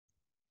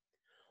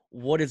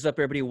What is up,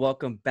 everybody?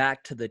 Welcome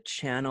back to the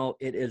channel.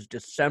 It is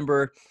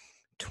December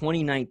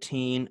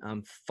 2019.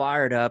 I'm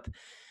fired up.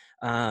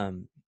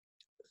 Um,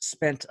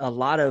 Spent a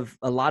lot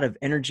of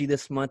energy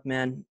this month,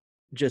 man.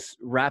 Just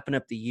wrapping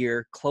up the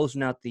year,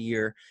 closing out the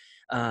year,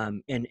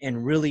 and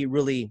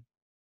really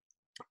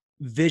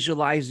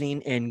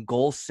visualizing and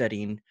goal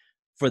setting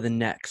for the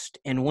next.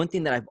 And one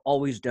thing that I've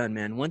always done,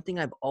 man. One thing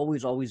I've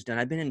always done.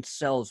 I've been in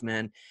sales,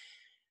 man,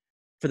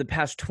 for the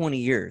past 20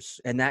 years.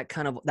 And that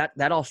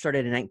all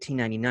started in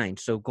 1999.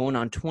 So going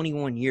on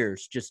 21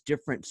 years, just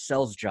different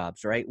sales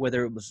jobs, right?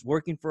 Whether it was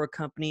working for a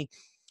company,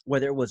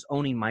 whether it was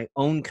owning my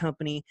own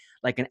company,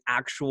 like an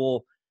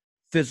actual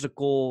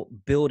physical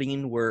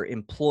building where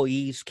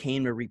employees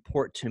came to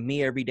report to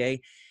me every day,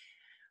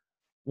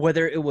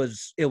 whether it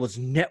was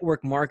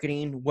network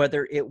marketing,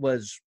 whether it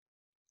was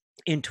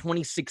in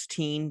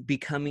 2016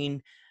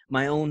 becoming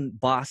my own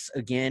boss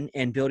again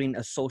and building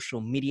a social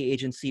media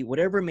agency,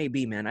 whatever it may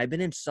be, man. I've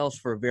been in sales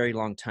for a very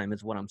long time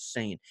is what I'm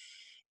saying.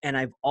 And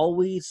I've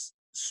always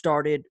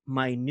started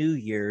my New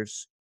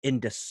Year's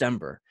in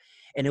December.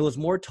 And it was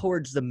more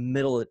towards the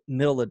middle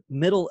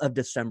of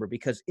December,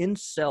 because in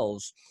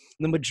sales,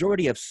 the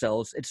majority of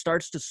sales, it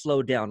starts to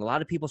slow down. A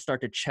lot of people start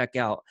to check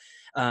out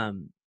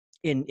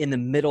in the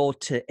middle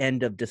to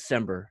end of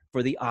December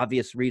for the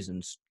obvious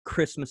reasons.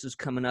 Christmas is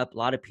coming up. A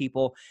lot of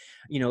people,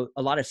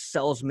 a lot of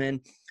salesmen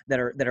that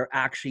are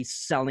actually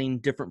selling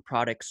different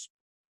products.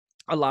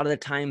 A lot of the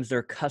times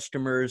their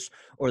customers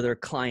or their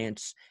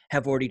clients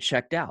have already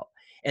checked out.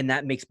 And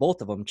that makes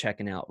both of them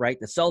checking out, right?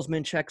 The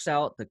salesman checks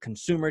out, the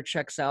consumer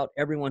checks out.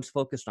 Everyone's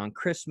focused on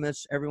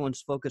Christmas.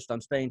 Everyone's focused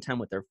on spending time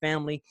with their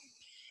family.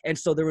 And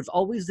so there was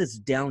always this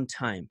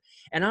downtime.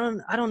 And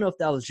I don't know if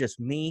that was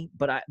just me,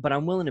 but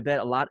I'm willing to bet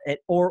a lot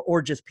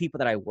or just people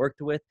that I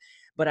worked with,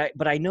 but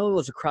I know it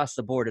was across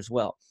the board as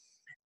well.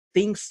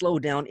 Things slow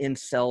down in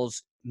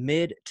sales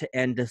mid to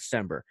end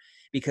December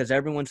because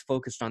everyone's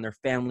focused on their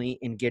family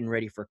and getting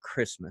ready for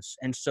Christmas.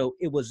 And so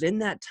it was in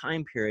that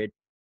time period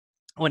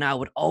when I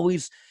would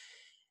always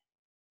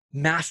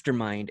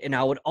mastermind and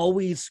I would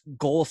always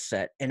goal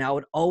set and I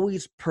would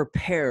always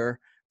prepare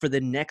for the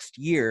next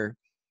year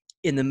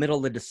in the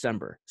middle of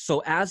December.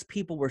 So as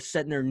people were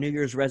setting their New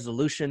Year's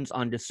resolutions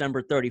on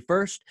December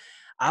 31st,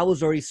 I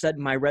was already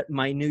setting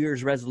my New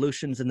Year's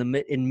resolutions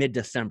in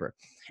mid-December.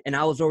 And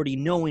I was already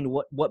knowing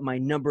what my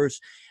numbers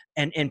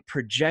and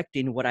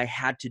projecting what I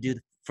had to do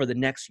for the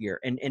next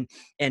year and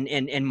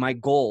my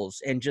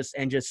goals and just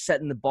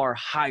setting the bar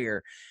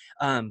higher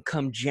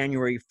come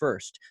January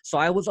 1st. So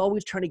I was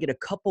always trying to get a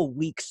couple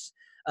weeks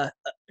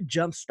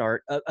jump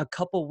start, a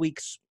couple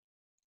weeks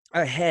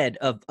ahead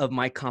of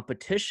my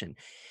competition.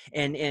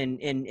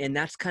 And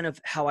that's kind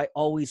of how I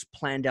always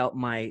planned out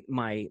my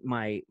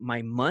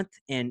month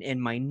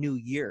and my new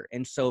year.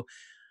 And so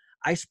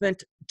I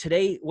spent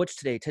what's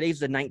today? Today's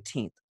the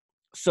 19th.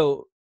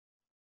 So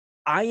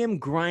I am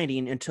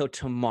grinding until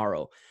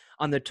tomorrow.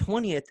 On the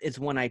 20th is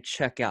when I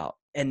check out.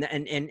 And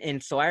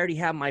so I already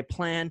have my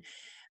plan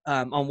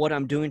on what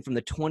I'm doing from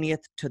the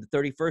 20th to the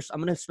 31st.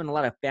 I'm going to spend a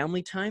lot of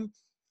family time,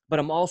 but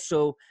I'm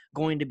also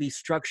going to be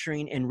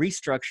structuring and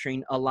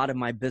restructuring a lot of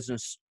my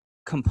business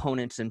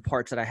components and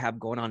parts that I have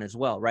going on as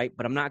well, right?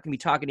 But I'm not going to be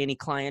talking to any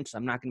clients.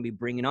 I'm not going to be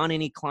bringing on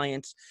any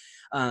clients.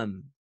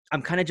 I'm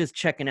kind of just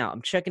checking out.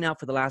 I'm checking out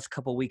for the last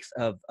couple of weeks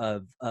of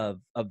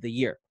the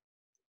year,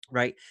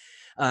 right?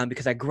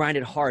 Because I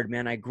grinded hard,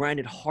 man. I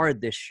grinded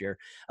hard this year.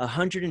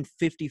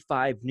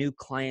 155 new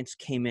clients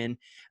came in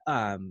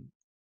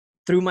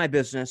through my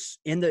business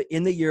in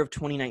the year of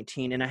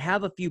 2019. And I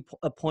have a few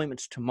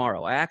appointments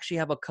tomorrow. I actually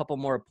have a couple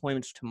more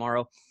appointments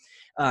tomorrow.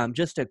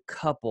 Just a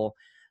couple.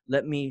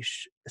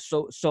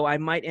 So I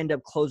might end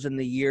up closing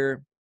the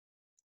year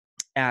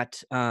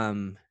at over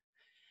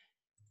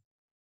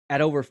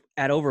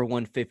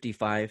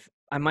 155.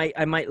 I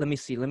might, let me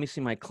see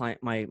my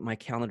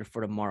calendar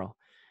for tomorrow.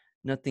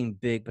 Nothing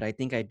big, but I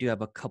think I do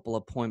have a couple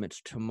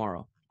appointments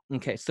tomorrow.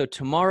 Okay. So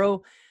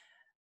tomorrow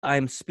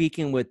I'm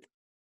speaking with,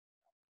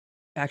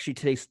 actually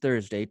today's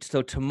Thursday.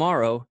 So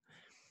tomorrow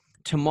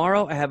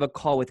I have a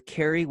call with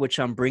Carrie, which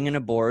I'm bringing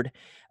aboard.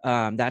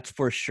 That's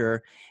for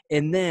sure.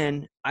 And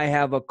then I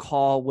have a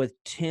call with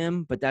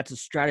Tim, but that's a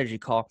strategy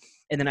call.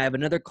 And then I have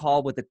another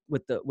call with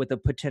a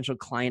potential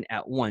client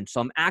at 1. So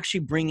I'm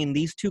actually bringing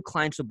these two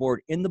clients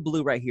aboard in the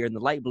blue right here, in the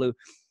light blue,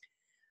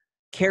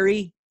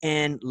 Carrie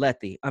and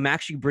Letty. I'm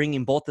actually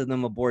bringing both of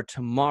them aboard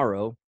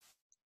tomorrow.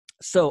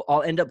 So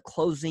I'll end up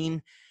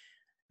closing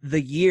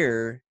the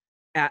year.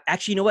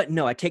 Actually, you know what?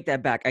 No, I take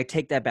that back.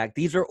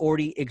 These are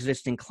already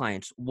existing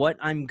clients. What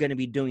I'm going to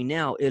be doing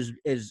now is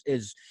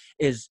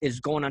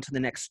going on to the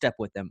next step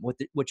with them,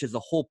 which is the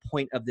whole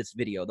point of this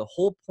video. The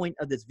whole point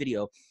of this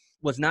video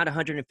was not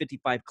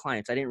 155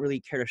 clients. I didn't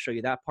really care to show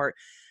you that part,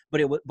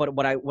 but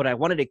what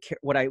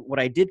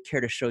I did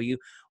care to show you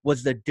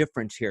was the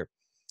difference here.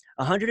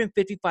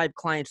 155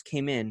 clients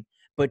came in,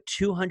 but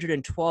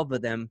 212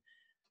 of them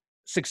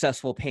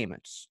successful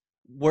payments.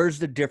 Where's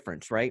the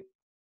difference, right?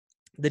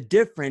 The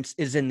difference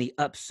is in the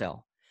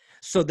upsell.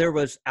 So there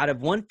was, out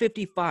of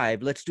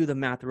 155, let's do the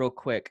math real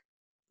quick.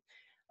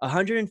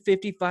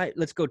 155,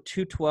 let's go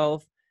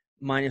 212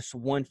 minus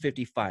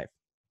 155.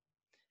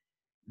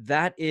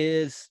 That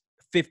is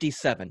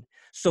 57.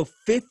 So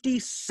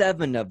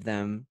 57 of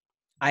them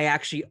I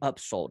actually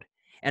upsold.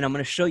 And I'm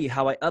going to show you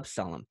how I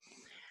upsell them.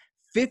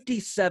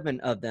 57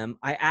 of them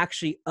I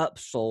actually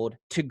upsold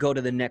to go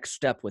to the next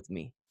step with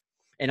me.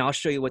 And I'll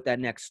show you what that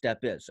next step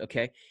is,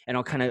 okay? And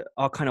I'll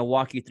kind of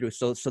walk you through.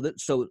 So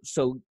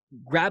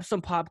grab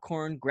some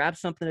popcorn, grab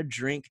something to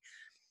drink,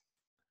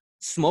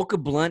 smoke a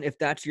blunt if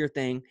that's your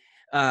thing.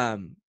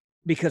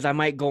 Because I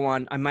might go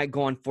on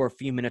for a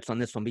few minutes on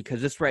this one,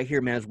 because this right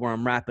here, man, is where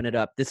I'm wrapping it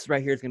up. This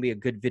right here is going to be a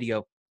good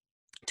video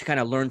to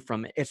kind of learn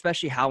from it,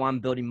 especially how I'm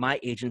building my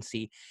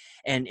agency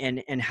and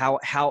how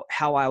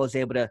I was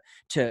able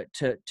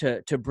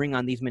to bring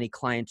on these many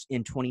clients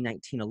in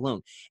 2019 alone.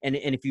 And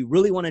if you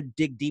really want to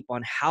dig deep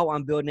on how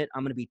I'm building it,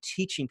 I'm going to be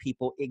teaching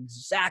people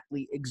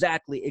exactly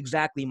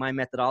my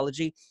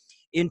methodology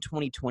in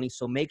 2020.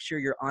 So make sure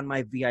you're on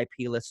my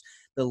VIP list.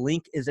 The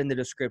link is in the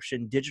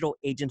description,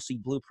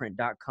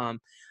 digitalagencyblueprint.com.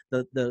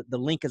 The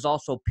link is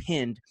also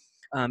pinned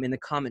in the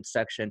comments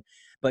section.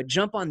 But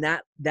jump on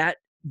that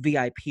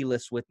VIP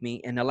list with me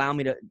and allow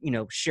me to,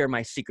 share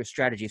my secret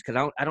strategies,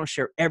 because I don't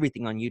share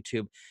everything on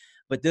YouTube,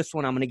 but this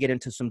one I'm going to get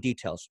into some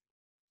details.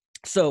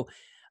 So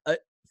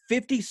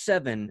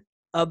 57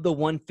 of the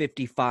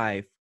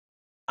 155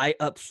 I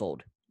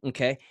upsold.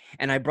 Okay.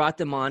 And I brought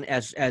them on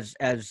as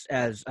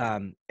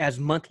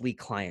monthly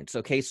clients.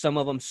 Okay. Some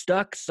of them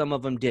stuck, some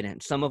of them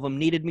didn't. Some of them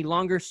needed me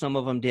longer, some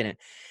of them didn't.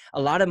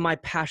 A lot of my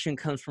passion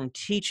comes from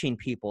teaching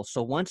people.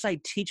 So once I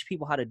teach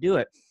people how to do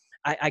it,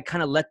 I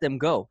kind of let them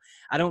go.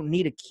 I don't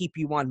need to keep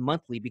you on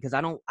monthly, because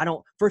I don't,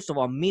 first of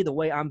all, me, the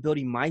way I'm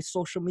building my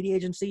social media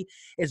agency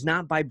is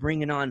not by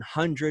bringing on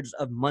hundreds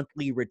of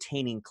monthly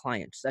retaining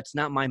clients. That's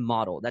not my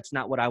model. That's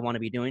not what I want to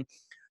be doing.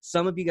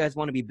 Some of you guys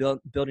want to be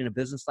building a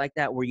business like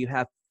that, where you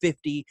have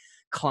 50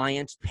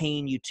 clients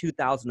paying you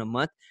 $2,000 a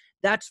month.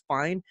 That's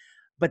fine,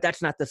 but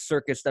that's not the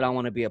circus that I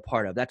want to be a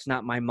part of. That's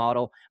not my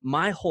model.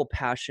 My whole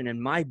passion and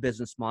my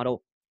business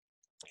model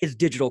is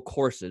digital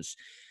courses.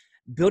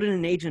 Building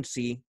an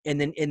agency and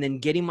then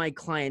getting my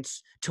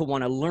clients to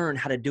want to learn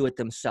how to do it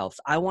themselves.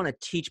 I want to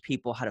teach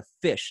people how to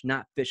fish,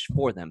 not fish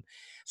for them.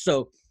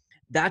 So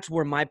that's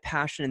where my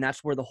passion, and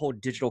that's where the whole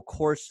digital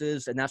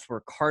courses, and that's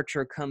where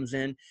Kartra comes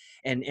in,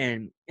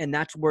 and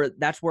that's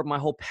where my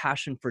whole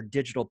passion for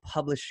digital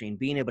publishing,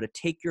 being able to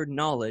take your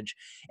knowledge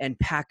and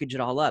package it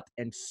all up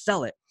and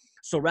sell it.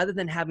 So rather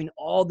than having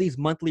all these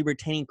monthly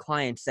retaining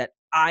clients that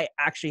I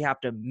actually have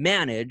to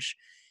manage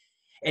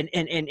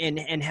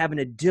and having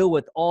to deal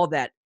with all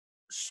that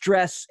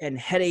stress and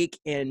headache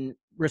and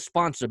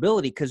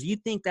responsibility, because you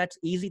think that's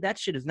easy. That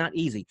shit is not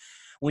easy.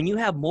 When you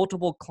have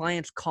multiple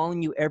clients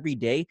calling you every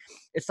day,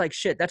 it's like,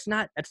 shit, that's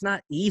not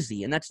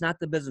easy. And that's not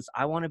the business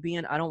I want to be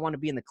in. I don't want to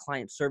be in the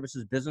client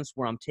services business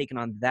where I'm taking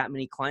on that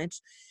many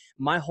clients.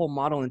 My whole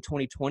model in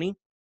 2020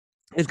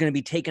 is going to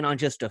be taken on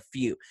just a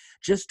few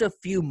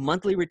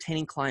monthly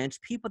retaining clients,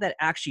 people that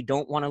actually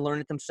don't want to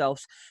learn it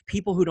themselves,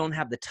 people who don't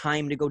have the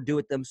time to go do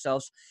it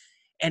themselves,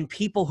 and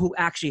people who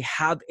actually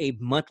have a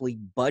monthly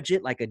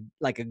budget, like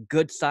a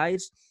good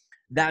size.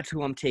 That's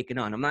who I'm taking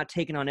on. I'm not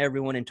taking on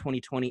everyone in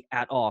 2020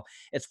 at all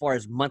as far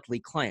as monthly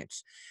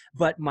clients.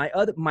 But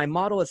my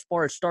model as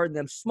far as starting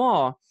them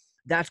small,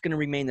 that's going to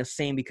remain the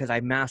same, because I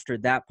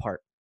mastered that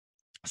part.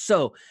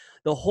 So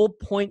the whole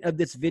point of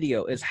this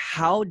video is,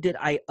 how did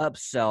I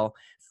upsell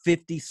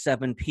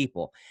 57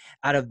 people?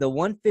 Out of the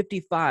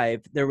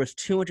 155, there was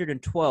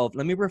 212.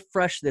 Let me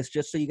refresh this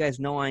just so you guys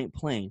know I ain't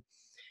playing.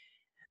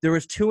 There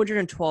was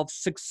 212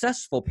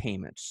 successful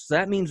payments. So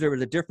that means there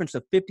was a difference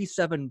of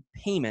 57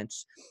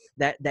 payments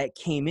that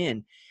came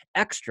in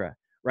extra,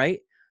 right?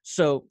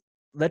 So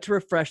let's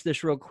refresh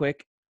this real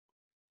quick.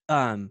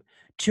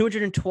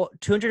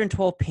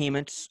 212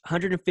 payments,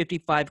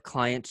 155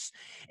 clients.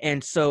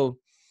 And so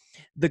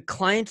the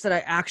clients that I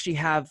actually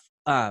have,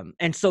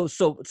 and so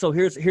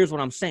here's what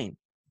I'm saying.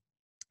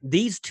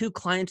 These two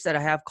clients that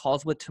I have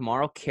calls with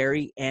tomorrow,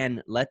 Carrie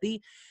and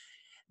Letty,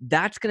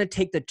 that's going to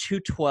take the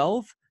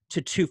 212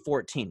 to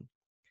 214.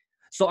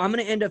 So I'm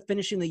going to end up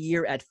finishing the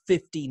year at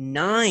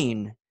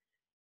 59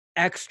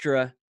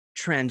 extra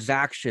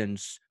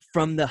transactions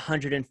from the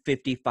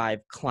 155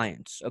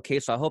 clients. Okay,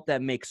 so I hope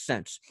that makes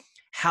sense.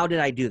 How did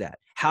I do that?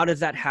 How does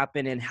that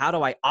happen? And how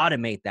do I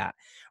automate that?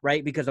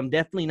 Right? Because I'm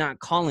definitely not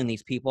calling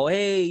these people,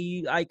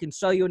 hey, I can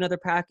sell you another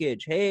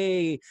package.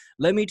 Hey,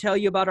 let me tell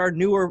you about our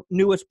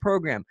newest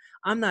program.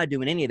 I'm not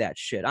doing any of that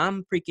shit.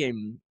 I'm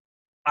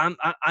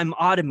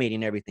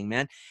automating everything,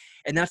 man.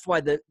 And that's why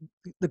the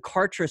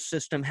Kartra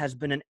system has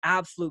been an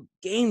absolute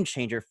game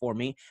changer for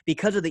me,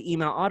 because of the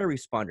email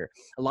autoresponder.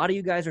 A lot of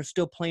you guys are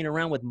still playing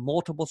around with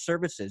multiple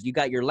services. You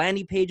got your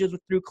landing pages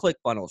through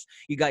ClickFunnels.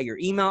 You got your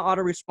email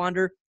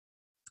autoresponder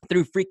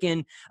through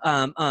freaking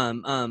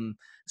SendLane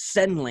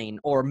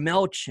or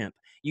MailChimp.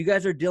 You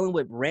guys are dealing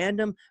with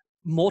random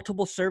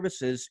multiple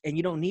services, and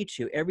you don't need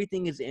to.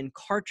 Everything is in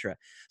Kartra.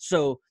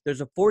 So there's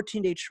a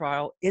 14-day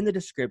trial in the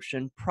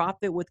description,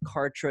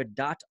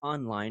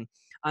 profitwithkartra.online.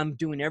 I'm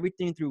doing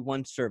everything through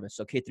one service,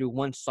 okay, through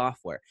one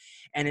software.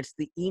 And it's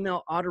the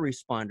email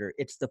autoresponder.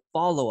 It's the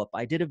follow-up.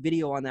 I did a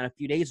video on that a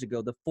few days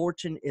ago. The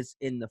fortune is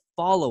in the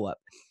follow-up.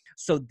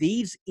 So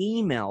these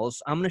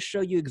emails, I'm going to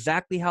show you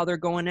exactly how they're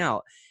going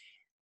out.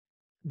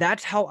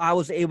 That's how I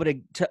was able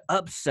to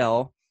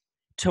upsell.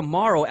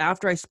 Tomorrow,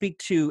 after I speak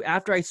to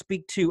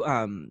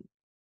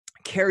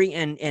Carrie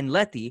and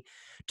Letty,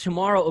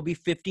 tomorrow it'll be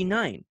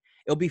 59.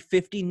 It'll be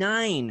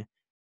 59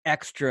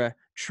 extra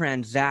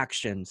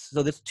transactions.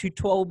 So this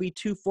 212 will be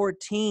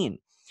 214.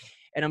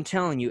 And I'm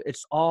telling you,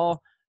 it's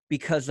all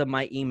because of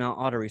my email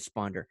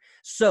autoresponder.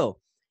 So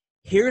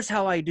here's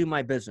how I do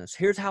my business.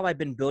 Here's how I've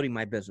been building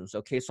my business.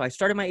 Okay. So I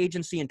started my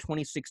agency in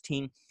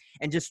 2016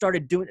 and just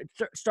started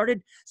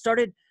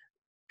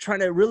trying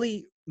to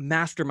really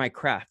master my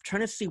craft,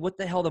 trying to see what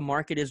the hell the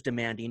market is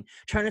demanding,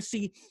 trying to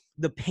see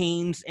the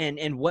pains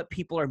and what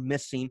people are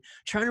missing,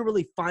 trying to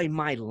really find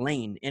my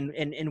lane.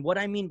 And what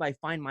I mean by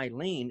find my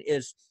lane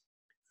is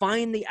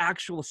find the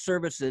actual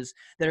services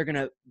that are going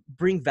to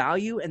bring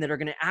value and that are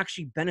going to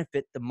actually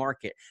benefit the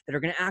market, that are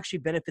going to actually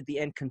benefit the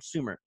end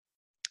consumer.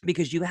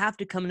 Because you have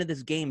to come into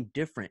this game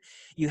different.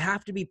 You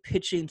have to be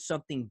pitching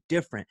something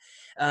different.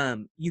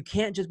 You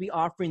can't just be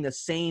offering the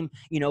same,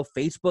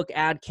 Facebook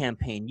ad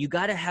campaign. You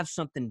got to have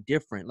something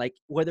different. Like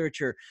whether it's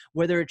your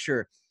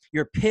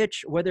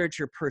pitch, whether it's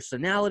your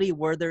personality,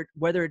 whether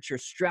it's your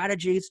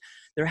strategies,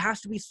 there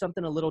has to be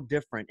something a little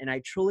different. And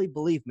I truly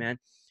believe, man,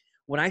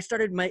 when I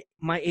started my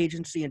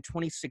agency in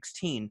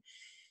 2016,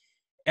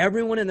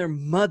 everyone and their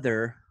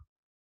mother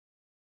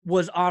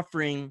was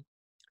offering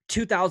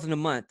 $2,000 a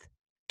month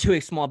to a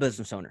small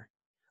business owner.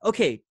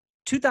 Okay,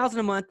 $2,000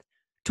 a month,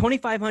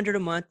 $2,500 a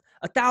month,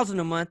 $1,000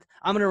 a month,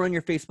 I'm going to run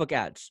your Facebook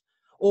ads.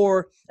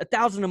 Or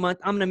 $1,000 a month,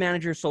 I'm going to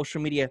manage your social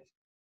media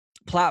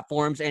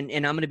platforms and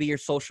I'm going to be your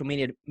social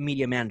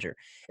media manager.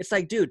 It's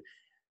like, dude,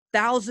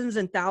 thousands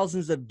and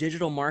thousands of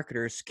digital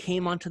marketers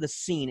came onto the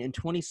scene in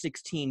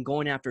 2016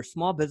 going after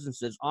small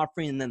businesses,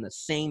 offering them the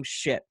same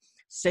shit,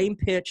 same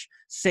pitch,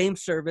 same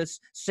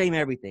service, same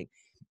everything.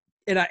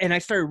 And I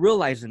started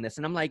realizing this,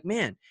 and I'm like,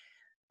 man,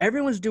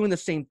 everyone's doing the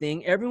same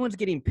thing. Everyone's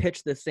getting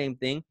pitched the same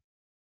thing.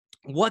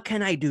 What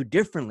can I do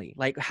differently?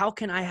 Like, how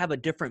can I have a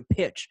different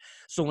pitch?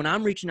 So when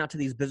I'm reaching out to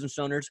these business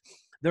owners,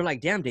 they're like,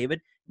 damn, David,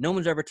 no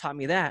one's ever taught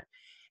me that.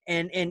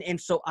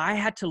 And so I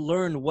had to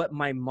learn what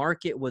my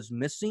market was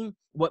missing,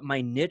 what my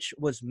niche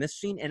was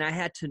missing. And I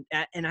had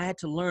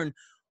to learn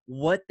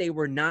what they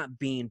were not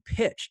being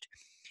pitched.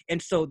 And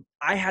so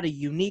I had a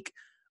unique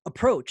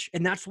approach.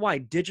 And that's why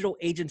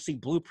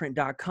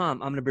digitalagencyblueprint.com, I'm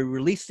going to be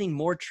releasing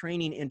more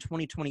training in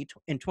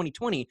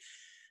 2020.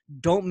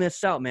 Don't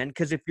miss out, man.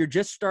 Because if you're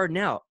just starting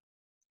out,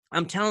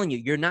 I'm telling you,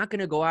 you're not going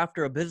to go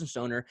after a business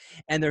owner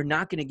and they're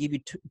not going to give you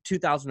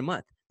 $2,000 a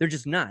month. They're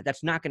just not.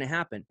 That's not going to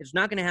happen. It's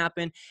not going to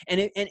happen.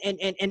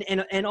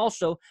 And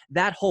also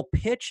that whole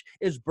pitch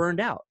is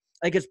burned out.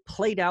 Like it's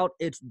played out.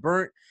 It's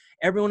burnt.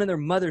 Everyone and their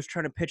mother's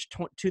trying to pitch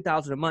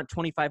 $2,000 a month,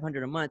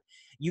 $2,500 a month.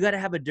 You got to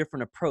have a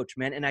different approach,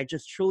 man. And I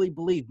just truly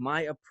believe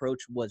my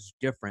approach was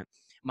different.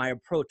 My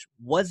approach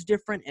was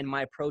different and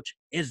my approach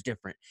is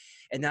different.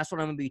 And that's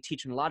what I'm going to be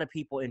teaching a lot of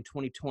people in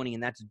 2020.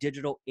 And that's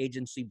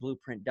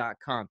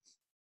digitalagencyblueprint.com.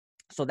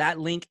 So that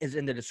link is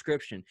in the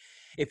description.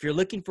 If you're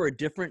looking for a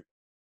different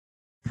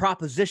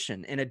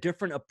proposition and a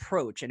different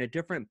approach and a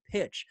different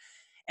pitch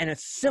and a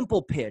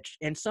simple pitch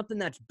and something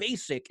that's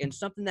basic and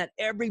something that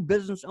every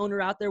business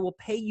owner out there will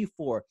pay you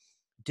for,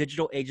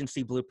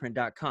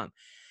 digitalagencyblueprint.com.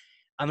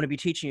 I'm going to be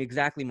teaching you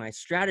exactly my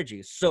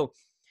strategies. So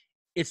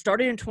it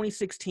started in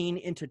 2016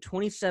 into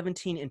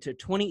 2017 into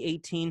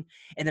 2018,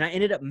 and then I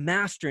ended up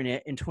mastering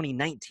it in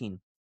 2019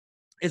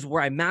 is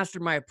where I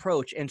mastered my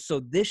approach. And so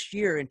this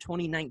year in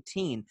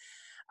 2019,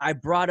 I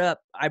brought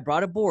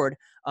aboard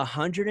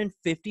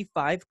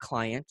 155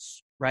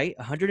 clients, right?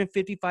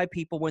 155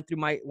 people went through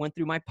my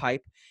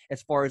pipe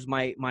as far as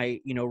my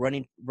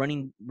running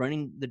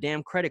the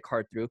damn credit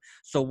card through.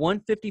 So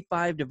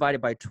 155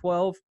 divided by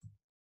 12,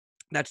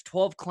 that's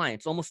 12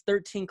 clients, almost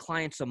 13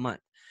 clients a month.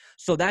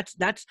 So that's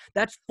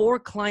 4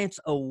 clients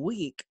a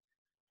week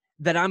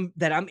that I'm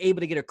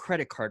able to get a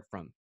credit card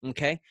from.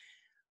 Okay.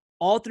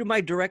 All through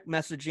my direct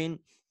messaging.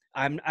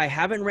 I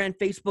haven't ran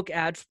Facebook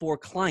ads for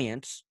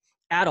clients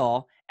at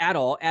all.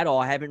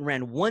 I haven't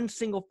ran one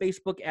single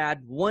Facebook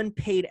ad, one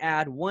paid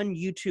ad, one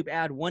YouTube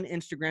ad, one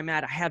Instagram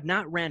ad. I have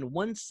not ran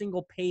one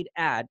single paid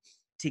ad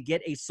to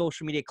get a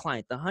social media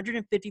client. The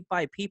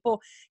 155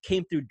 people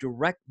came through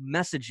direct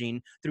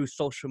messaging through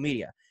social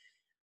media.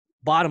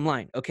 Bottom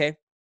line, okay?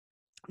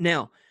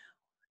 Now,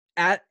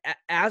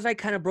 as I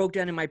kind of broke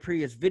down in my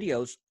previous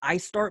videos, I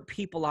start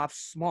people off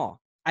small.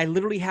 I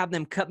literally have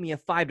them cut me a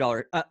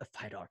 $5.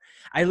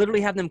 I literally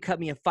have them cut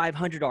me a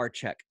 $500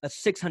 check, a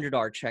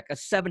 $600 check, a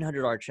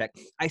 $700 check.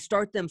 I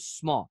start them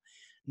small.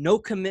 No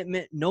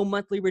commitment, no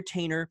monthly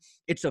retainer.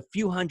 It's a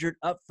few hundred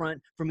upfront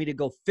for me to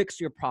go fix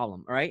your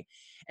problem, all right?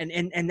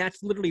 And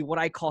that's literally what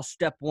I call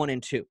step 1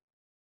 and 2.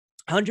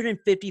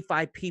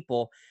 155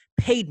 people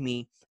paid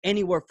me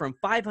anywhere from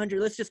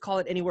 500, let's just call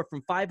it anywhere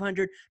from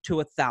 500 to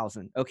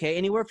 1,000, okay?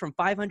 Anywhere from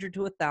 500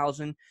 to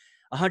 1,000,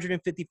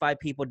 155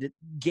 people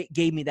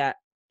gave me that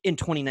in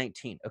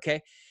 2019,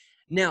 okay?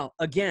 Now,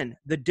 again,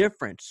 the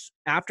difference,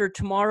 after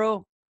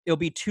tomorrow, it'll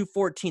be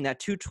 214. That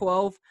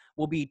 212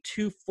 will be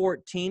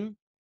 214.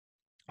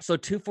 So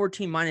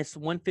 214 minus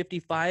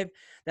 155,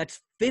 that's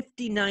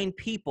 59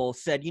 people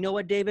said, you know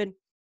what, David?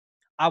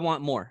 I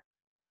want more.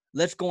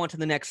 Let's go on to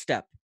the next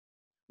step.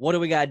 What do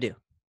we got to do?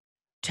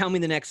 Tell me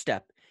the next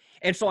step.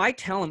 And so I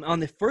tell them on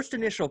the first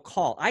initial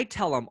call, I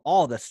tell them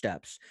all the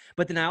steps,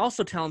 but then I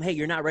also tell them, hey,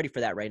 you're not ready for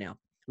that right now.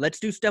 Let's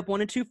do step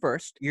 1 and 2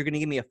 first. You're going to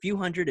give me a few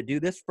hundred to do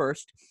this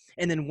first.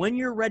 And then when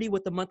you're ready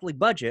with the monthly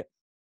budget,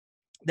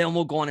 then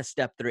we'll go on to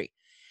step 3.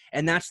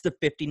 And that's the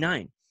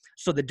 59.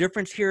 So the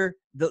difference here,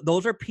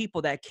 those are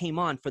people that came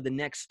on for the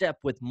next step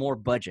with more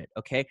budget.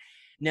 Okay.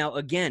 Now,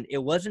 again, it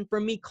wasn't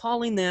from me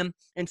calling them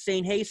and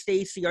saying, hey,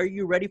 Stacy, are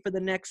you ready for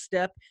the next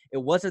step? It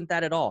wasn't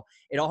that at all.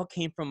 It all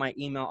came from my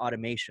email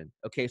automation.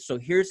 Okay. So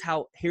here's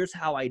how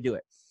I do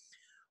it.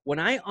 When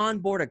I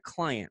onboard a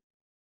client,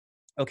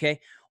 okay,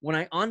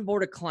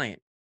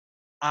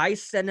 I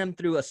send them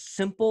through a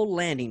simple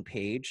landing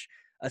page,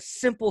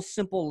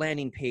 simple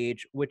landing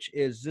page, which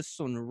is this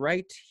one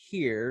right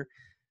here.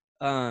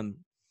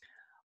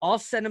 I'll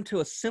send them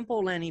to a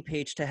simple landing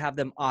page to have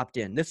them opt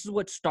in. This is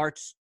what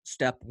starts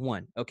step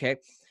 1, okay?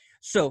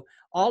 So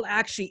I'll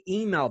actually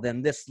email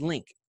them this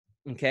link,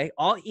 okay?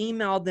 I'll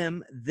email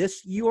them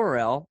this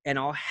URL, and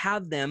I'll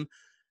have them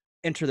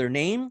enter their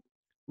name,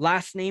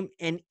 last name,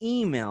 and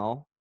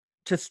email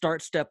to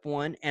start step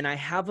 1, and I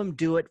have them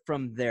do it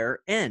from their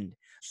end.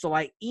 So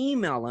I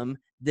email them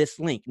this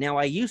link. Now,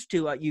 I used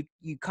to,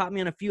 you caught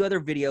me on a few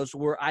other videos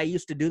where I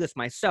used to do this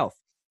myself.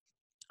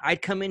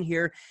 I'd come in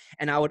here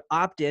and I would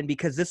opt in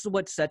because this is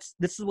what starts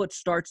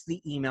the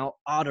email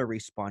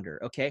autoresponder,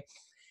 okay?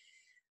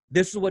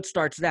 This is what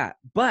starts that.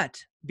 But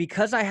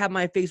because I have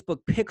my Facebook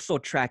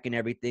pixel tracking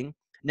everything,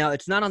 now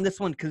it's not on this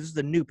one because this is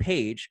a new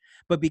page,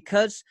 but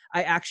because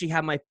I actually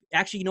have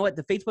you know what?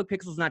 The Facebook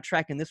pixel is not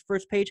tracking this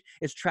first page,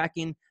 it's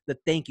tracking the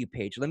thank you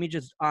page. Let me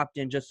just opt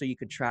in just so you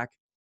could track,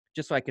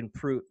 just so I can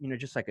prove,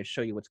 just so I can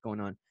show you what's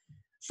going on.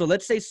 So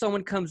let's say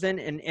someone comes in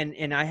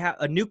and I have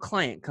a new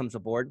client comes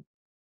aboard.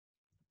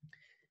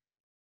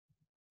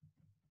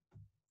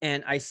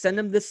 And I send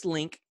them this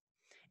link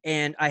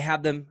and I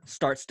have them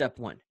start step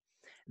 1.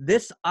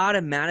 This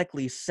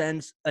automatically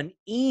sends an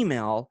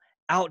email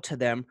out to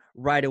them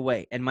right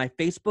away. And my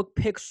Facebook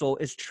pixel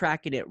is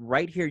tracking it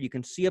right here. You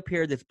can see up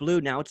here, this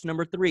blue, now it's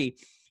number 3.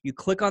 You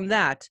click on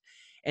that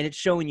and it's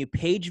showing you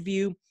page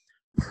view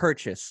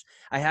purchase.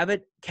 I have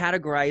it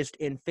categorized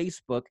in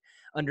Facebook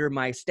under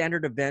my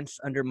standard events,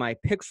 under my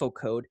pixel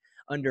code,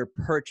 under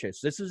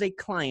purchase. This is a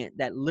client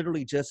that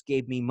literally just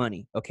gave me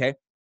money, okay?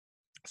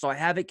 So I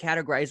have it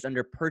categorized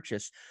under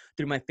purchase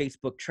through my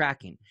Facebook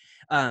tracking.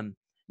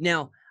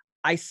 Now,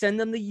 I send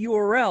them the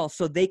URL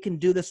so they can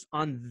do this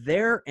on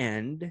their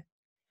end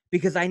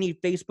because I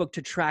need Facebook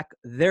to track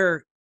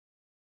their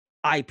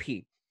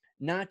IP,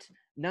 not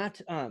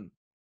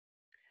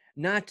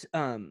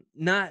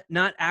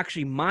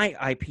actually my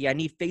IP. I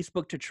need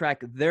Facebook to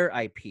track their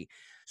IP.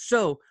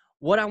 So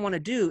what I want to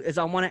do is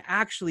I want to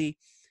actually,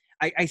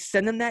 I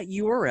send them that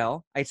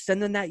URL.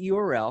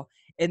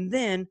 And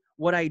then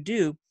what I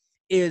do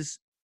is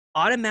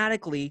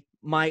automatically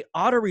my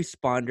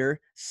autoresponder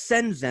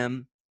sends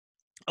them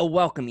a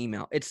welcome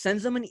email. It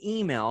sends them an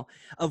email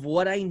of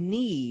what I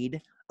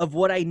need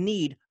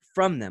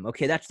from them.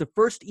 Okay, that's the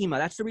first email.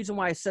 That's the reason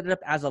why I set it up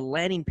as a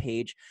landing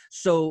page.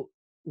 So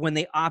when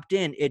they opt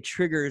in, it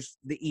triggers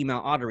the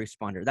email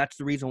autoresponder. That's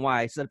the reason why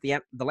I set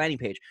up the landing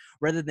page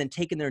rather than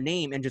taking their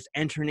name and just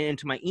entering it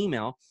into my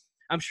email.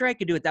 I'm sure I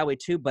could do it that way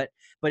too, but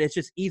it's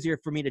just easier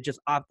for me to just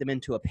opt them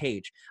into a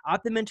page.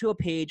 Opt them into a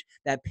page.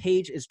 That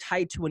page is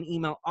tied to an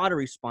email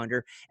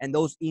autoresponder, and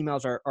those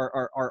emails are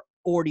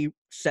already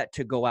set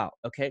to go out,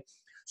 okay?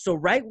 So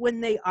right when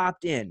they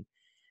opt in,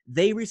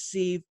 they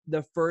receive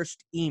the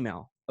first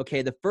email,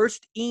 okay? The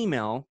first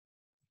email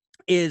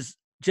is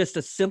just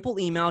a simple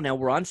email. Now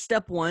we're on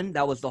step 1.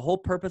 That was the whole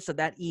purpose of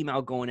that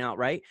email going out,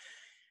 right?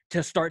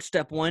 To start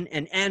step 1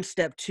 and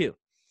step 2.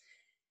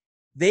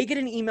 They get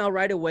an email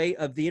right away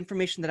of the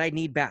information that I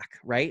need back,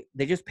 right?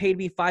 They just paid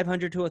me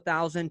 500 to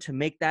 1,000 to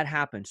make that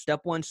happen. Step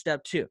 1,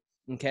 step 2,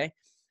 okay?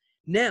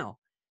 Now,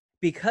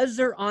 because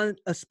they're on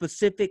a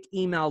specific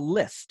email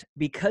list,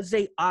 because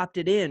they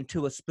opted in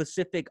to a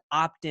specific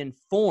opt-in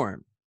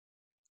form,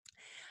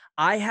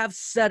 I have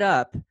set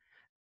up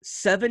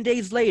 7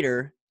 days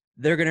later,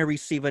 they're going to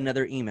receive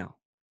another email,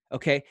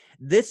 okay?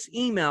 This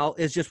email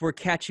is just, we're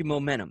catching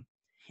momentum.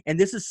 And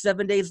this is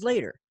 7 days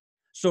later.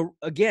 So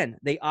again,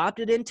 they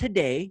opted in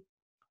today.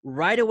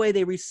 Right away,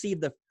 they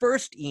received the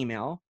first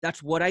email.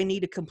 That's what I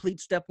need to complete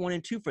step 1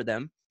 and 2 for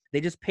them.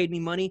 They just paid me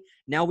money.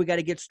 Now we got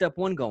to get step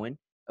 1 going,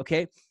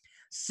 okay?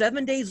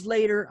 7 days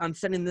later, I'm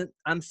sending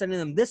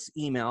them this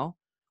email.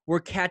 We're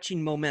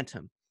catching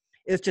momentum.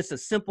 It's just a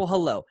simple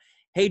hello.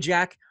 Hey,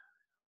 Jack,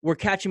 We're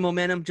catching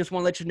momentum. Just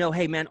want to let you know,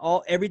 hey man,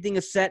 everything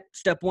is set.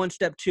 Step 1,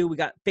 step 2. We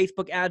got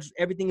Facebook ads.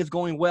 Everything is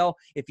going well.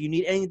 If you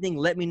need anything,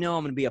 let me know.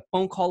 I'm going to be a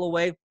phone call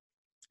away.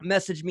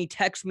 Message me,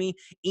 text me,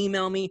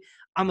 email me.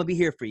 I'm going to be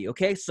here for you.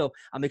 Okay. So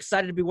I'm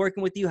excited to be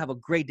working with you. Have a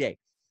great day.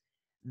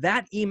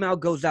 That email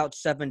goes out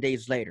 7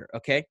 days later.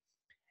 Okay.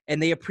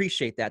 And they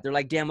appreciate that. They're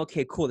like, damn,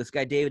 okay, cool. This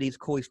guy, David, he's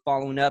cool. He's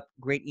following up.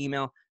 Great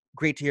email.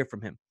 Great to hear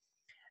from him.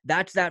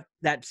 That's that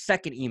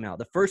second email.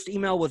 The first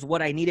email was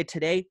what I needed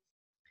today.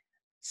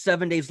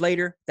 7 days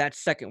later, that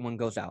second one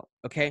goes out.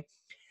 Okay.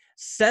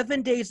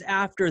 7 days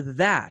after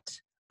that,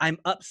 I'm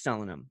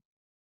upselling them.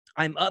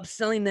 I'm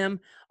upselling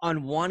them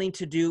on wanting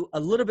to do a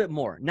little bit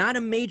more, not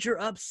a major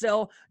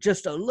upsell,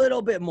 just a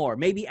little bit more,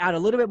 maybe add a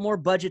little bit more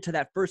budget to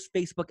that first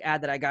Facebook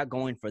ad that I got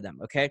going for them.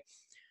 Okay.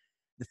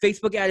 The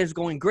Facebook ad is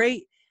going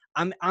great.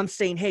 I'm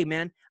saying, hey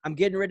man, I'm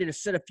getting ready to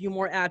set a few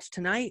more ads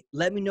tonight.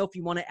 Let me know if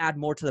you want to add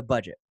more to the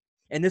budget.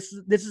 And this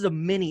is a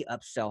mini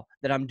upsell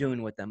that I'm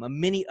doing with them, a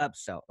mini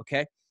upsell.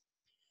 Okay.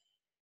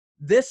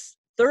 This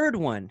third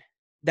one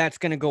that's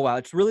going to go out,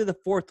 it's really the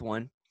fourth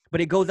one,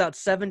 but it goes out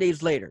 7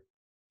 days later.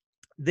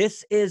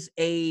 This is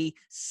a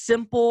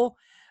simple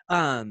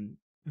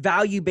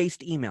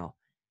value-based email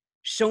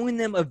showing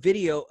them a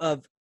video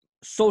of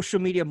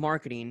social media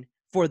marketing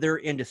for their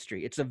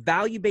industry. It's a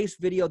value-based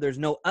video. There's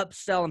no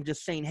upsell. I'm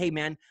just saying, hey,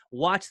 man,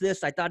 watch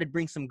this. I thought it'd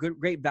bring some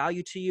great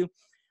value to you.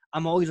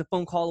 I'm always a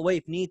phone call away.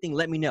 If you need anything,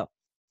 let me know.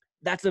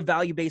 That's a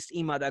value-based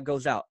email that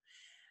goes out.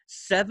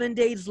 7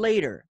 days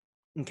later,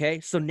 okay,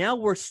 so now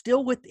we're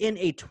still within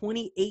a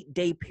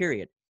 28-day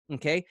period,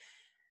 okay?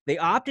 They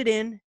opted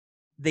in.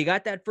 They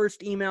got that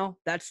first email.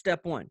 That's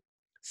step 1.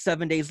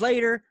 7 days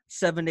later,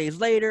 7 days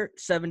later,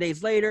 7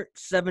 days later,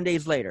 7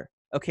 days later.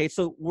 Okay,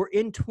 so we're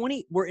in a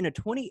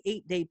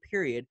 28-day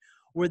period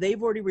where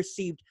they've already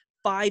received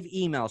 5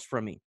 emails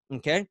from me,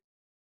 okay?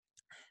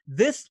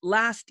 This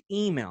last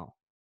email,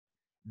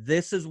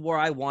 this is where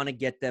I want to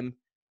get them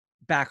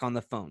back on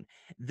the phone.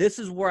 This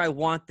is where I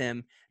want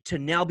them to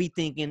now be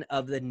thinking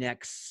of the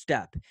next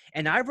step.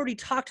 And I've already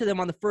talked to them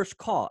on the first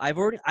call.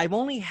 I've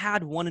only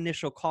had one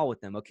initial call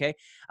with them, okay?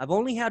 I've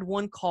only had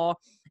one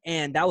call,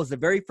 and that was the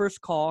very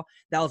first call.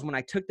 That was when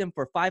I took them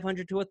for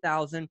 500 to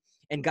 1,000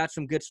 and got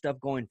some good stuff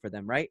going for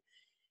them, right?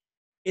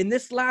 In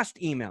this last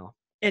email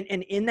and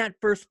in that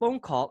first phone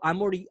call,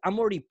 I'm already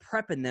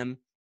prepping them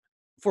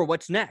for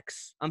what's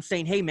next. I'm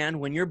saying, hey man,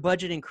 when your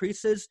budget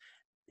increases,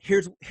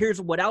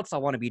 here's what else I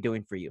want to be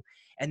doing for you.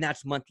 And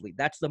that's monthly.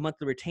 That's the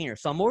monthly retainer.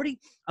 So I'm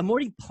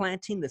already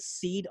planting the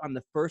seed on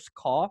the first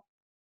call.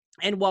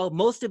 And while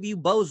most of you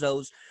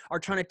bozos are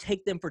trying to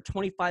take them for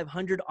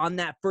 2,500 on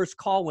that first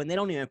call when they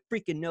don't even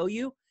freaking know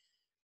you,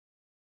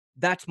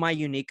 that's my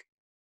unique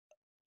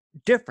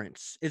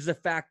difference, is the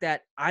fact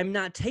that I'm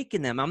not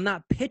taking them. I'm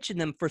not pitching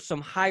them for some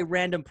high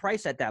random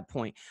price at that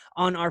point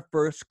on our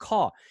first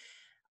call.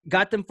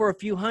 Got them for a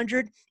few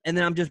hundred, and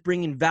then I'm just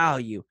bringing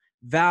value.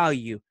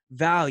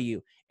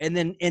 And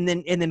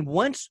then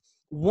once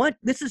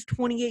this is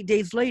 28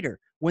 days later,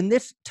 when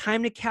this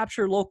time to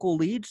capture local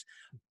leads,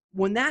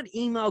 when that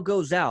email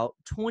goes out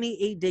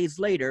 28 days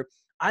later,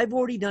 I've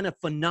already done a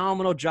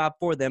phenomenal job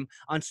for them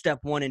on step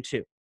 1 and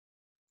 2.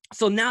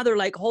 So now they're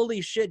like,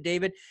 holy shit,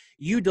 David,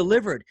 you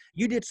delivered.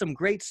 You did some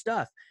great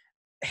stuff.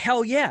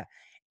 Hell yeah.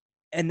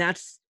 And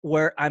that's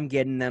where I'm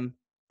getting them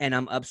and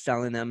I'm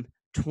upselling them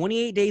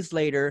 28 days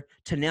later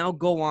to now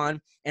go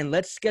on and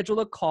let's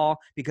schedule a call,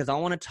 because I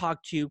want to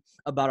talk to you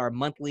about our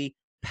monthly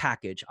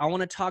package. I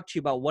want to talk to you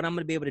about what I'm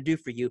going to be able to do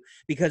for you,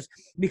 because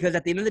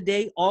at the end of the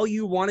day, all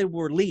you wanted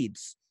were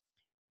leads.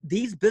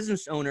 These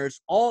business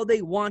owners, all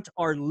they want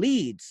are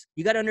leads.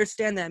 You got to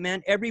understand that,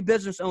 man. Every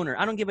business owner,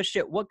 I don't give a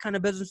shit what kind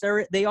of business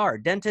they are.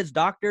 Dentist,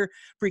 doctor,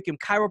 freaking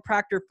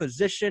chiropractor,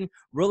 physician,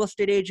 real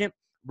estate agent,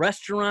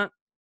 restaurant,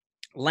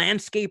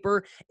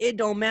 landscaper, it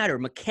don't matter.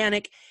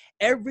 Mechanic,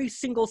 every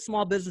single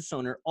small business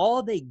owner,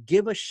 all they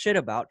give a shit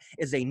about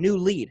is a new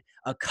lead,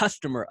 a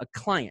customer, a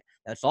client.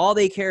 That's all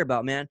they care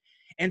about, man.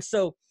 And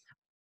so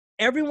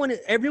everyone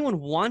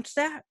wants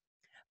that,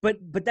 but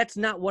that's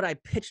not what I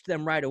pitched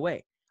them right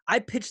away. I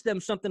pitched them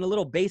something a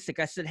little basic.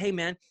 I said, hey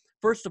man,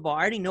 first of all,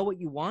 I already know what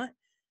you want,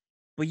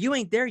 but you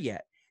ain't there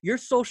yet. Your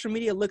social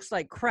media looks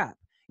like crap.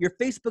 Your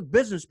Facebook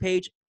business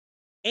page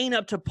ain't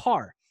up to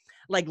par.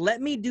 Like,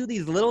 let me do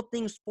these little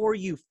things for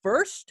you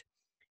first,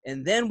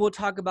 and then we'll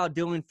talk about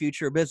doing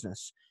future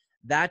business.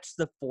 That's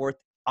the fourth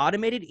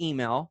automated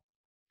email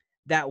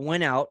that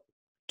went out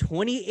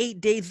 28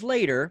 days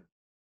later,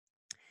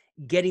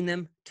 getting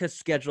them to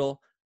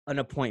schedule an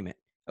appointment,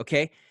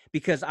 okay?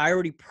 Because I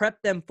already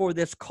prepped them for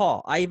this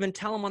call. I even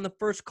tell them on the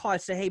first call, I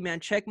say, hey, man,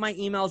 check my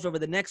emails over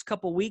the next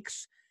couple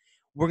weeks.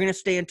 We're going to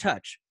stay in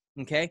touch,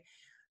 okay?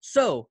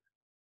 So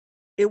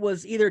it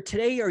was either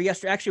today or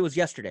yesterday. Actually, it was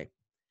yesterday.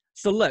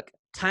 So look,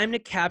 time to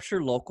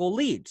capture local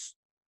leads.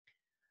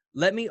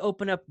 Let me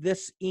open up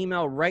this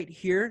email right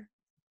here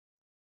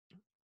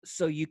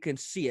so you can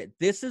see it.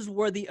 This is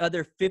where the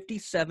other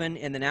 57,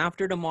 and then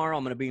after tomorrow,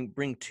 I'm going to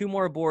bring 2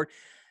 more aboard.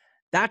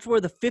 That's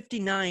where the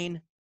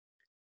 59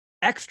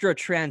 extra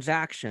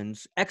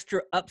transactions,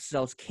 extra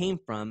upsells came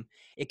from,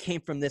 it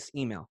came from this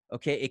email.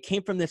 Okay. It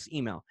came from this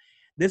email.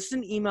 This is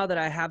an email that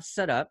I have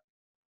set up.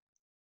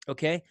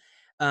 Okay.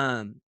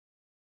 Um,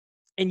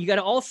 and you got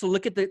to also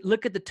look at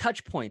the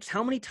touch points.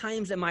 How many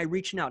times am I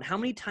reaching out? How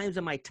many times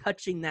am I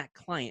touching that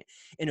client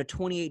in a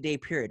 28-day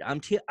period?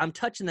 I'm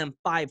touching them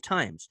 5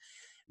 times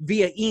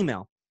via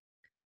email.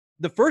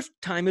 The first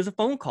time is a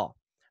phone call.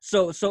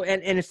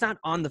 And it's not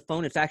on the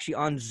phone. It's actually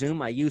on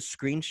Zoom. I use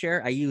screen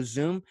share. I use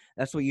Zoom.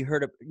 That's what you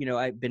heard of. You know,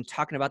 I've been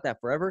talking about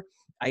that forever.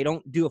 I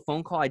don't do a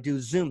phone call. I do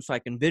Zoom so I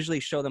can visually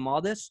show them all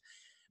this.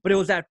 But it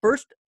was that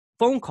first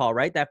phone call,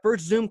 right? That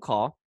first Zoom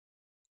call.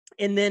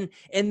 And then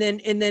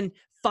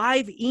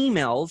 5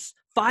 emails,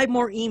 5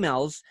 more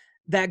emails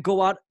that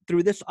go out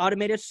through this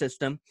automated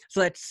system. So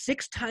that's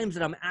 6 times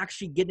that I'm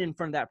actually getting in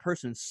front of that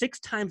person, 6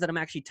 times that I'm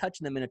actually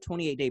touching them in a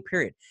 28-day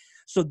period.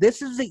 So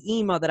this is the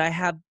email that I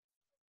have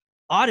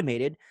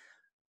automated,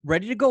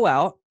 ready to go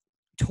out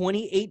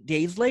 28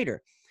 days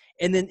later.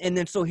 And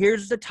then, so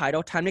here's the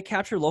title: Time to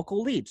Capture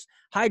Local Leads.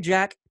 Hi,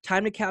 Jack.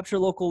 Time to capture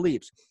local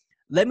leads.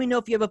 Let me know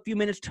if you have a few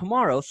minutes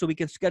tomorrow so we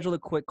can schedule a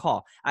quick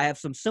call. I have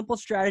some simple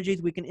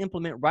strategies we can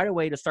implement right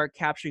away to start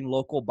capturing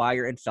local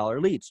buyer and seller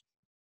leads.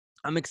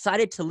 I'm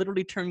excited to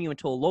literally turn you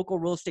into a local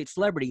real estate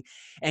celebrity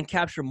and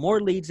capture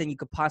more leads than you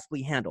could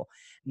possibly handle.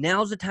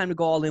 Now's the time to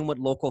go all in with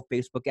local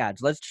Facebook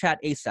ads. Let's chat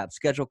ASAP.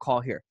 Schedule a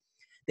call here.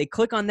 They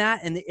click on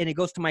that and it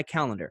goes to my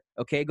calendar.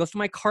 Okay, it goes to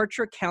my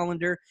Kartra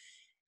calendar.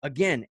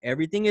 Again,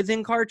 everything is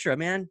in Kartra,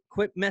 man.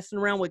 Quit messing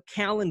around with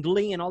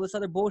Calendly and all this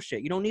other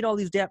bullshit. You don't need all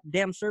these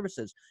damn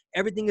services.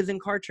 Everything is in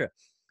Kartra.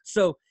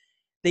 So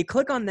they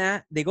click on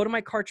that, they go to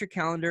my Kartra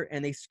calendar,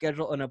 and they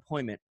schedule an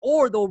appointment.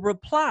 Or they'll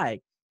reply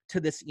to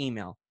this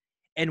email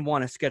and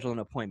want to schedule an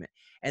appointment.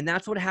 And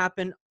that's what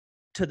happened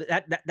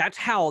to that's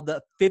how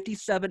the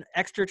 57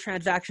 extra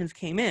transactions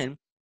came in.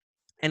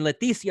 And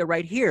Leticia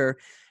right here,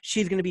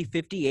 she's going to be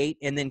 58,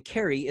 and then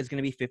Carrie is going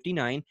to be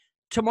 59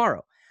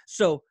 tomorrow.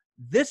 So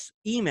this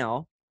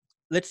email,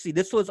 let's see,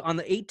 this was on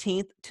the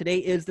 18th. Today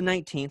is the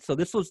 19th. So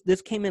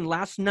this came in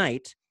last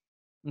night.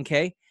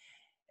 Okay.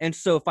 And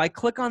so if I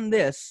click on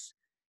this,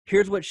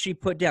 here's what she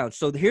put down.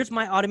 So here's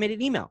my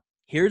automated email.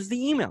 Here's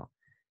the email.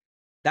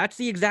 That's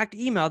the exact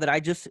email that I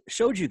just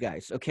showed you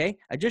guys. Okay.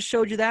 I just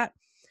showed you that.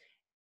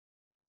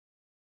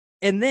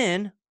 And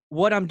then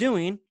what I'm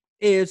doing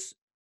is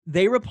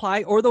they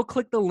reply, or they'll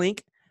click the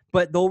link,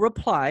 but they'll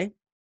reply.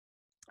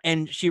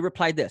 And she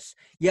replied this: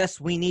 yes,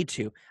 we need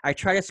to. I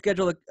tried to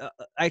schedule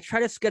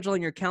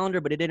in your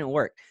calendar, but it didn't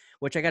work,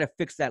 which I got to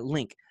fix that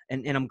link.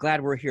 And I'm glad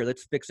we're here.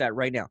 Let's fix that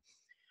right now.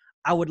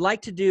 I would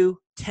like to do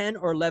 10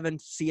 or 11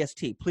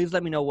 CST. Please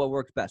let me know what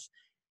works best.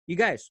 You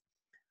guys,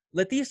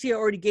 Leticia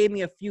already gave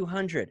me a few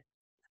hundred.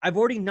 I've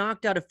already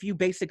knocked out a few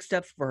basic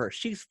steps for her.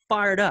 She's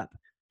fired up.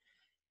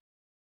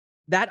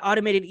 That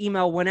automated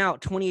email went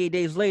out 28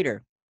 days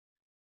later.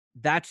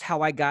 That's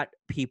how I got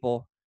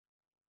people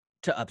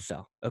to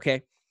upsell.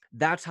 Okay.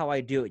 That's how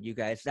I do it, you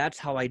guys. That's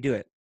how I do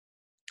it.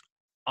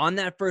 On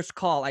that first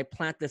call, I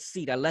plant the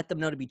seed. I let them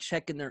know to be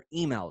checking their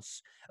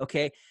emails.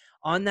 Okay.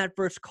 On that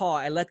first call,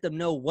 I let them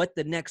know what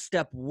the next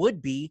step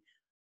would be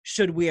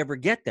should we ever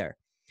get there.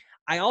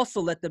 I also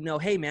let them know,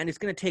 hey, man, it's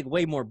going to take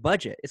way more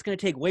budget. It's going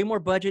to take way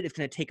more budget. It's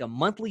going to take a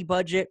monthly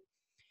budget.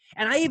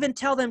 And I even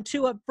tell them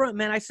too up front,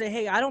 man, I say,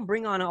 hey, I don't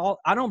bring on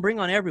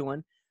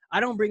everyone. I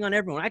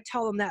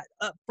tell them that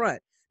up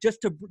front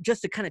just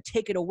to kind of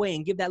take it away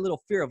and give that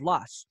little fear of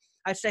loss.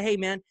 I say, hey,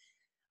 man,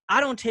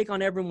 I don't take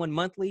on everyone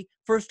monthly.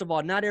 First of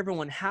all, not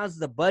everyone has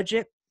the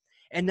budget,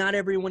 and not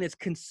everyone is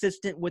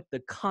consistent with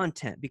the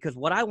content, because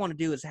what I want to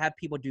do is have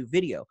people do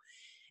video.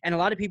 And a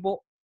lot of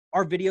people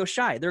are video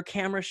shy. They're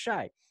camera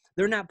shy.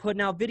 They're not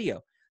putting out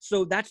video.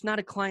 So that's not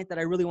a client that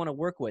I really want to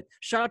work with.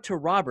 Shout out to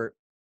Robert.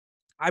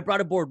 I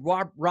brought aboard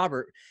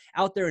Robert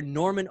out there in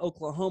Norman,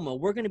 Oklahoma.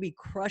 We're going to be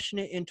crushing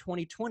it in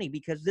 2020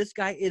 because this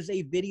guy is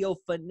a video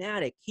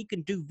fanatic. He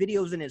can do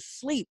videos in his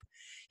sleep.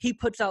 He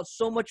puts out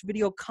so much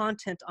video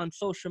content on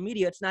social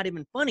media, it's not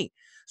even funny.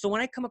 So when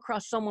I come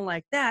across someone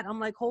like that, I'm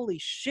like, holy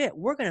shit,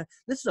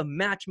 this is a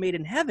match made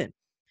in heaven.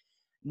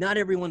 Not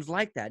everyone's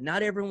like that.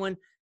 Not everyone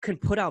can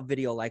put out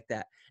video like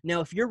that.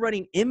 Now, if you're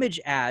running image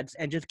ads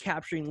and just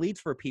capturing leads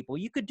for people,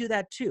 you could do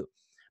that too.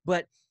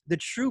 But the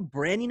true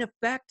branding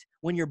effect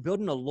when you're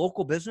building a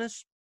local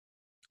business,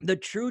 the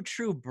true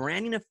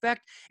branding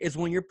effect is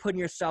when you're putting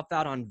yourself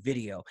out on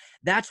video.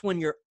 That's when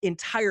your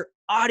entire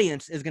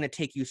audience is going to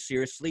take you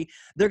seriously.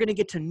 They're going to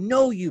get to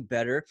know you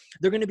better.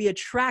 They're going to be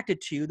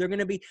attracted to you. They're going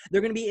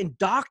to be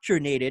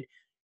indoctrinated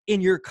in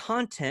your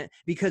content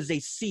because they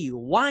see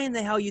why in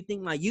the hell you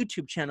think my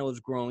YouTube channel is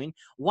growing.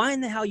 Why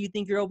in the hell you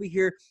think you're over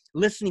here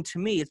listening to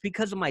me? It's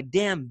because of my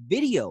damn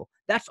video.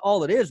 That's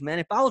all it is, man.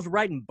 If I was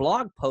writing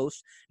blog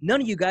posts, none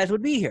of you guys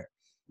would be here,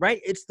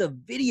 right? It's the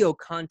video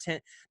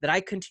content that I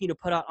continue to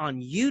put out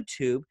on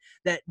YouTube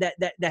that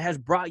has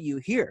brought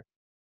you here.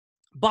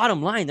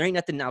 Bottom line, there ain't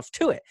nothing else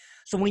to it.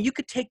 So when you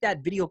could take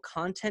that video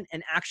content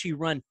and actually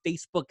run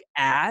Facebook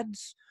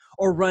ads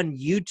or run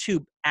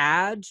YouTube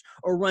ads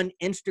or run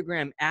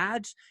Instagram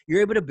ads,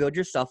 you're able to build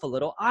yourself a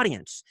little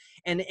audience.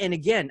 And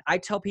again, I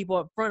tell people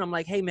up front, I'm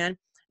like, hey man,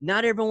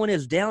 not everyone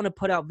is down to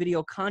put out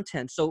video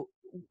content. So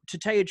to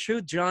tell you the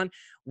truth, John,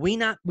 we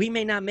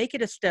may not make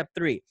it a step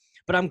 3,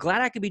 but I'm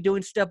glad I could be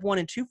doing step 1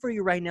 and 2 for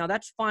you right now.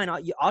 That's fine.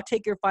 I'll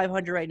take your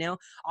 500 right now.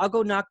 I'll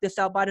go knock this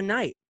out by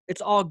tonight.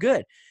 It's all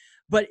good.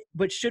 But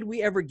should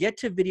we ever get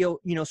to video,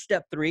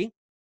 step 3,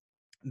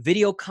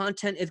 video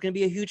content is going to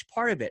be a huge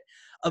part of it.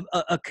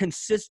 A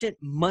consistent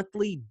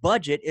monthly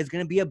budget is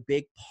going to be a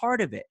big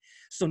part of it.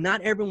 So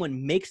not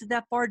everyone makes it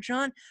that far,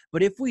 John,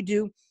 but if we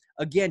do,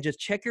 again, just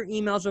check your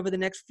emails over the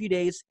next few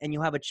days and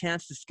you'll have a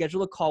chance to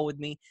schedule a call with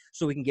me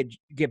so we can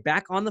get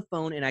back on the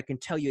phone and I can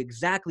tell you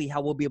exactly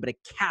how we'll be able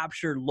to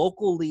capture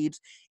local leads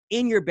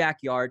in your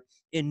backyard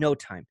in no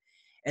time.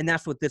 And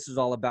that's what this is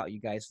all about, you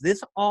guys.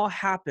 This all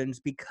happens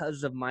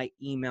because of my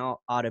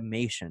email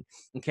automation,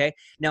 okay?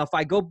 Now, if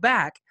I go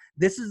back,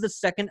 this is the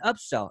second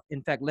upsell.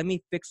 In fact, let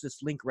me fix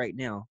this link right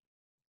now.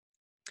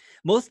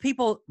 Most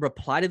people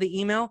reply to the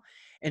email,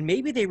 and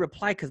maybe they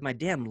reply because my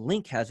damn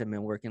link hasn't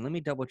been working. Let me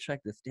double check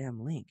this damn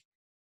link.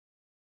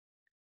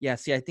 Yeah,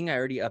 see, I think I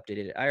already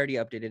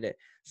updated it.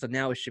 So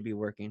now it should be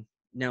working.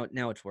 Now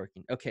it's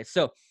working. Okay,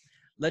 so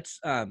let's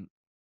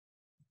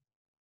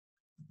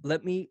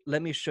let me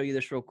show you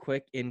this real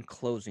quick in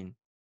closing.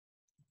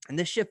 And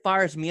this shit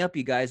fires me up,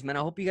 you guys, man. I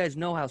hope you guys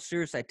know how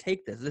serious I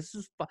take this.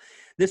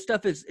 This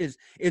stuff is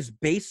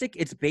basic.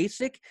 It's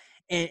basic,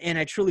 and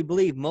I truly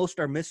believe most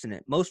are missing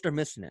it. Most are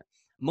missing it.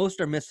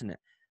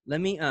 Let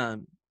me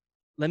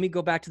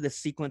go back to the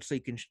sequence so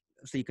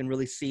you can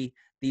really see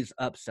these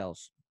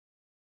upsells.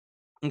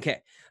 Okay,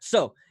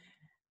 so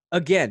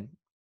again,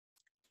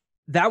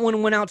 that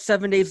one went out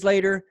 7 days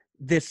later.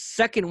 This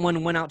second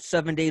one went out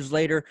 7 days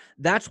later.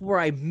 That's where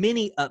I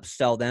mini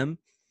upsell them.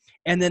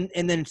 And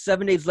then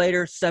 7 days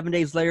later,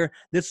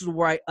 this is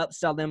where I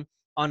upsell them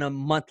on a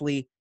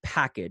monthly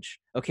package.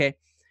 Okay.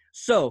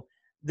 So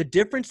the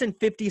difference in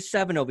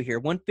 57 over here,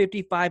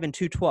 155 and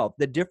 212,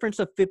 the difference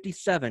of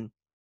 57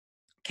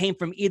 came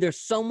from either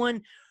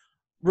someone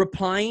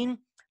replying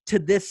to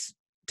this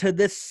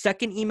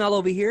second email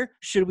over here.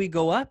 Should we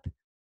go up?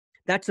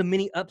 That's a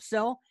mini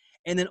upsell.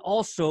 And then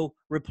also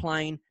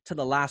replying to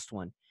the last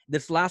one.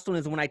 This last one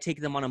is when I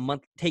take them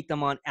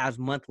on as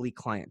monthly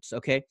clients.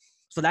 Okay.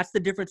 So that's the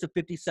difference of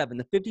 57.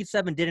 The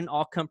 57 didn't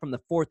all come from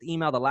the fourth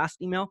email, the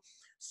last email.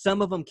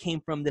 Some of them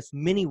came from this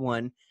mini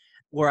one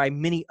where I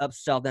mini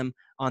upsell them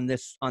on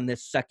this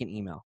second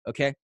email.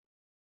 Okay.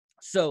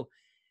 So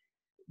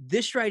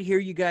this right here,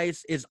 you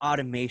guys, is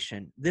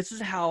automation. This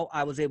is how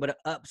I was able to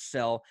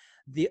upsell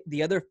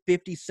the other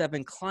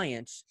 57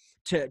 clients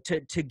to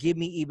give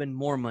me even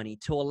more money,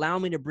 to allow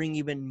me to bring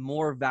even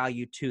more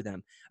value to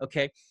them.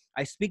 Okay.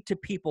 I speak to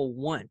people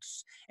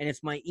once, and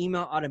it's my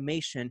email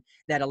automation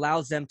that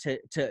allows them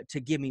to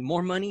give me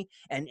more money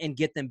and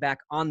get them back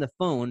on the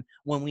phone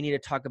when we need to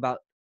talk about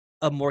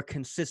a more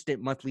consistent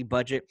monthly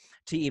budget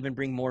to even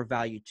bring more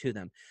value to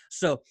them.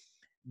 So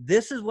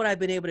this is what I've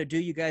been able to do,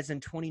 you guys, in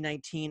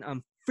 2019.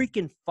 I'm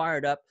freaking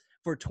fired up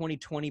for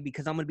 2020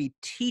 because I'm going to be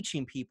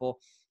teaching people.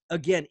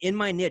 Again, in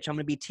my niche, I'm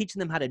going to be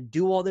teaching them how to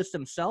do all this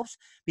themselves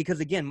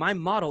because, again, my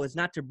model is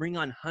not to bring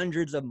on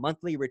hundreds of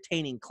monthly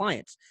retaining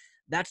clients.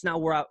 That's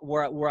not where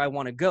I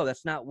want to go.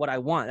 That's not what I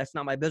want. That's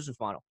not my business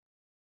model.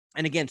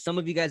 And again, some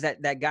of you guys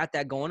that got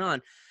that going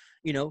on,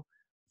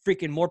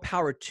 freaking more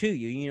power to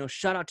you.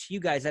 Shout out to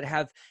you guys that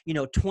have,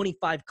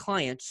 25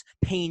 clients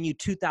paying you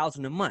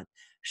 $2,000 a month.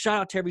 Shout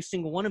out to every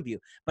single one of you.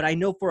 But I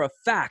know for a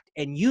fact,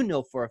 and you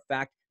know for a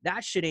fact,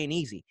 that shit ain't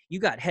easy. You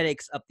got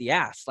headaches up the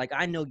ass. Like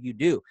I know you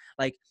do.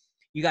 Like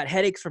you got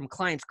headaches from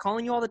clients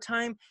calling you all the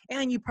time,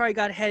 and you probably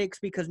got headaches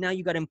because now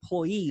you got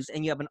employees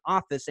and you have an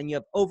office and you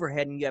have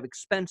overhead and you have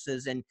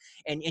expenses and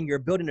you're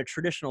building a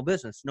traditional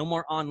business. No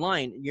more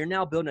online. You're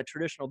now building a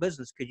traditional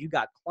business because you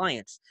got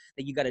clients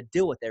that you got to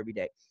deal with every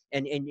day,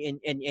 and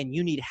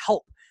you need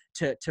help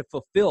to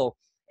fulfill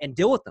and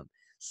deal with them.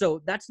 So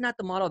that's not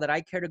the model that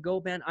I care to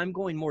go, man. I'm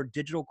going more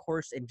digital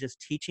course and just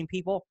teaching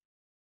people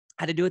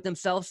how to do it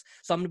themselves.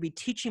 So I'm going to be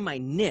teaching my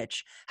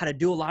niche how to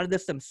do a lot of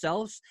this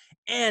themselves.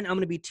 And I'm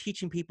going to be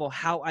teaching people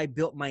how I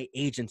built my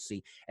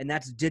agency. And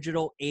that's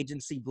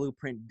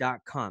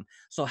digitalagencyblueprint.com.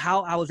 So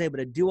how I was able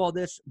to do all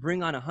this,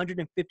 bring on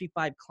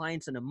 155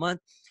 clients in a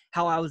month,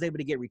 how I was able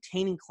to get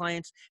retaining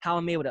clients, how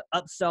I'm able to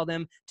upsell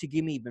them to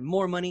give me even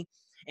more money.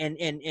 And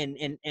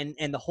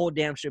the whole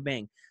damn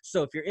shebang.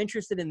 So if you're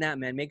interested in that,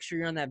 man, make sure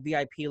you're on that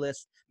VIP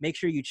list. Make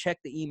sure you check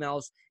the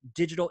emails,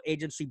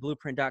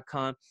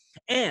 digitalagencyblueprint.com.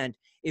 And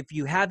if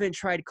you haven't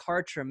tried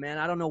Kartra, man,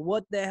 I don't know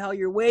what the hell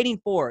you're waiting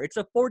for. It's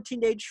a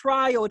 14-day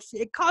trial.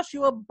 It costs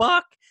you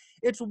 $1.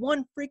 It's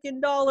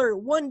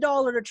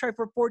 $1 to try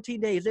for 14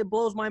 days. It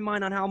blows my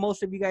mind on how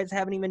most of you guys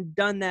haven't even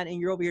done that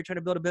and you're over here trying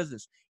to build a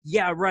business.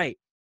 Yeah, right.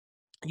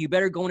 You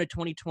better go into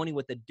 2020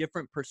 with a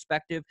different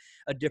perspective,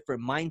 a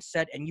different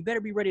mindset, and you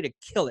better be ready to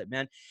kill it,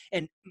 man.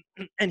 And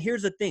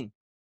here's the thing.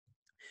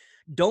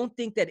 Don't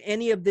think that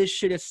any of this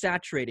shit is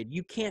saturated.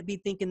 You can't be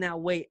thinking that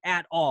way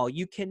at all.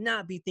 You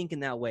cannot be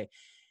thinking that way.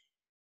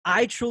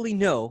 I truly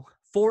know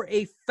for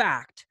a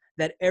fact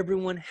that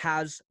everyone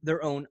has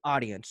their own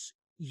audience.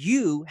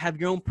 You have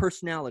your own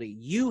personality.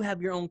 You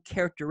have your own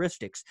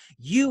characteristics.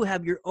 You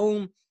have your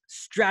own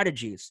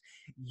strategies.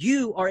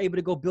 You are able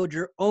to go build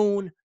your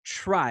own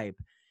tribe.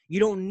 You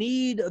don't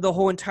need the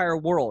whole entire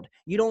world.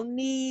 You don't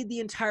need the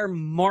entire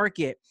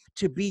market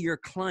to be your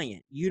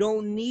client. You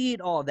don't need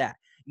all that.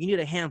 You need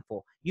a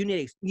handful. You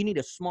need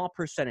a small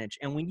percentage.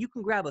 And when you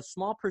can grab a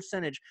small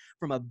percentage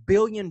from $1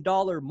 billion,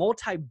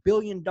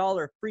 multi-billion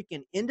dollar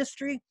freaking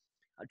industry,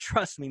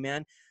 trust me,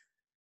 man,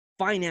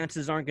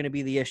 finances aren't going to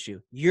be the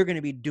issue. You're going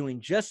to be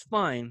doing just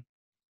fine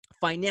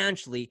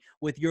financially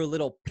with your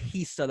little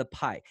piece of the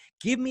pie.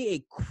 Give me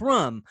a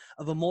crumb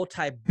of a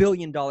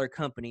multi-billion dollar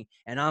company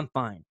and I'm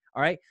fine.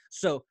 All right.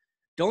 So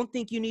don't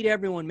think you need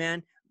everyone,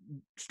 man.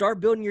 Start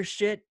building your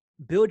shit.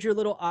 Build your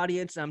little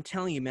audience. I'm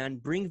telling you, man,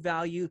 bring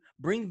value,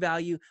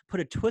 put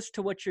a twist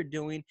to what you're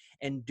doing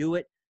and do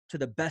it to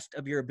the best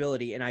of your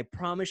ability. And I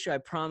promise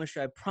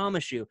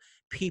you,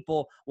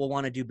 people will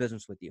want to do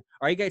business with you.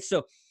 All right, guys.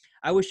 So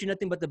I wish you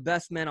nothing but the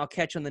best, man. I'll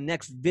catch you on the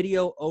next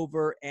video.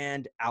 Over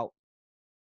and out.